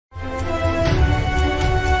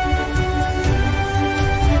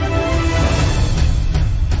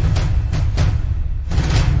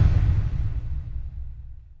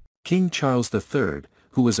King Charles III,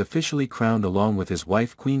 who was officially crowned along with his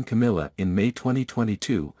wife Queen Camilla in May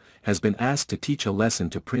 2022, has been asked to teach a lesson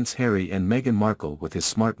to Prince Harry and Meghan Markle with his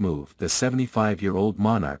smart move. The 75-year-old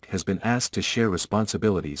monarch has been asked to share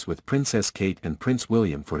responsibilities with Princess Kate and Prince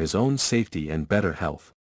William for his own safety and better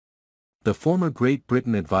health. The former Great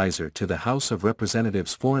Britain advisor to the House of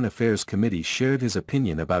Representatives Foreign Affairs Committee shared his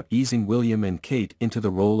opinion about easing William and Kate into the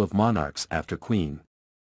role of monarchs after Queen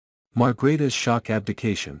Margrethe's shock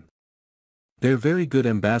abdication. "They're very good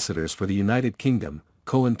ambassadors for the United Kingdom,"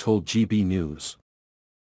 Cohen told GB News.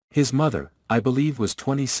 "His mother, I believe, was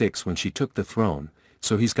 26 when she took the throne,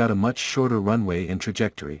 so he's got a much shorter runway and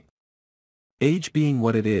trajectory. Age being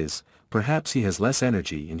what it is, perhaps he has less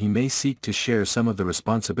energy and he may seek to share some of the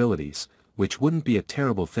responsibilities, which wouldn't be a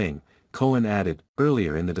terrible thing," Cohen added.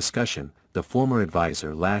 Earlier in the discussion, the former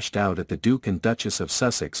advisor lashed out at the Duke and Duchess of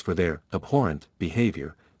Sussex for their abhorrent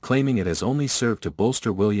behaviour, claiming it has only served to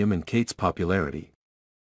bolster William and Kate's popularity.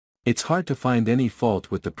 "It's hard to find any fault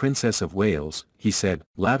with the Princess of Wales," he said,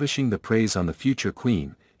 lavishing the praise on the future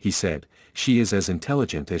Queen. He said, "She is as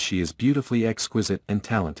intelligent as she is beautifully exquisite and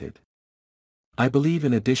talented. I believe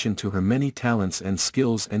in addition to her many talents and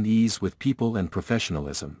skills and ease with people and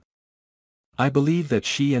professionalism. I believe that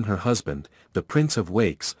she and her husband, the Prince of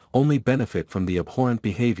Wales, only benefit from the abhorrent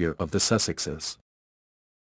behaviour of the Sussexes.